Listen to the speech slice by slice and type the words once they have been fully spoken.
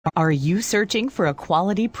Are you searching for a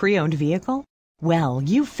quality pre-owned vehicle? Well,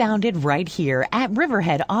 you found it right here at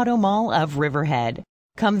Riverhead Automall of Riverhead.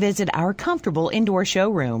 Come visit our comfortable indoor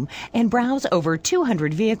showroom and browse over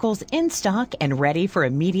 200 vehicles in stock and ready for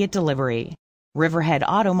immediate delivery. Riverhead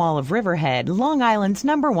Automall of Riverhead, Long Island's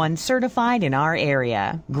 #1 certified in our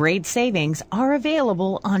area. Great savings are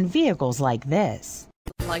available on vehicles like this.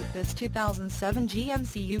 Like this 2007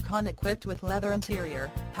 GMC Yukon equipped with leather interior,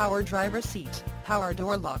 power driver seat, power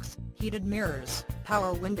door locks, heated mirrors,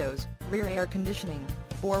 power windows, rear air conditioning,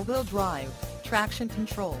 4-wheel drive, traction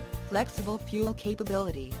control, flexible fuel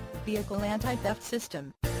capability, vehicle anti-theft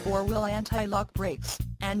system, 4-wheel anti-lock brakes,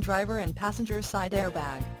 and driver and passenger side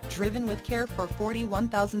airbag, driven with care for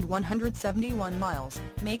 41,171 miles,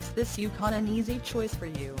 makes this Yukon an easy choice for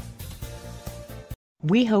you.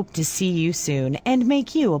 We hope to see you soon and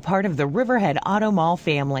make you a part of the Riverhead Automall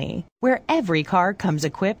family, where every car comes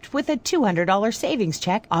equipped with a $200 savings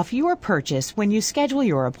check off your purchase when you schedule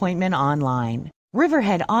your appointment online.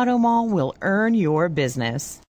 Riverhead Automall will earn your business.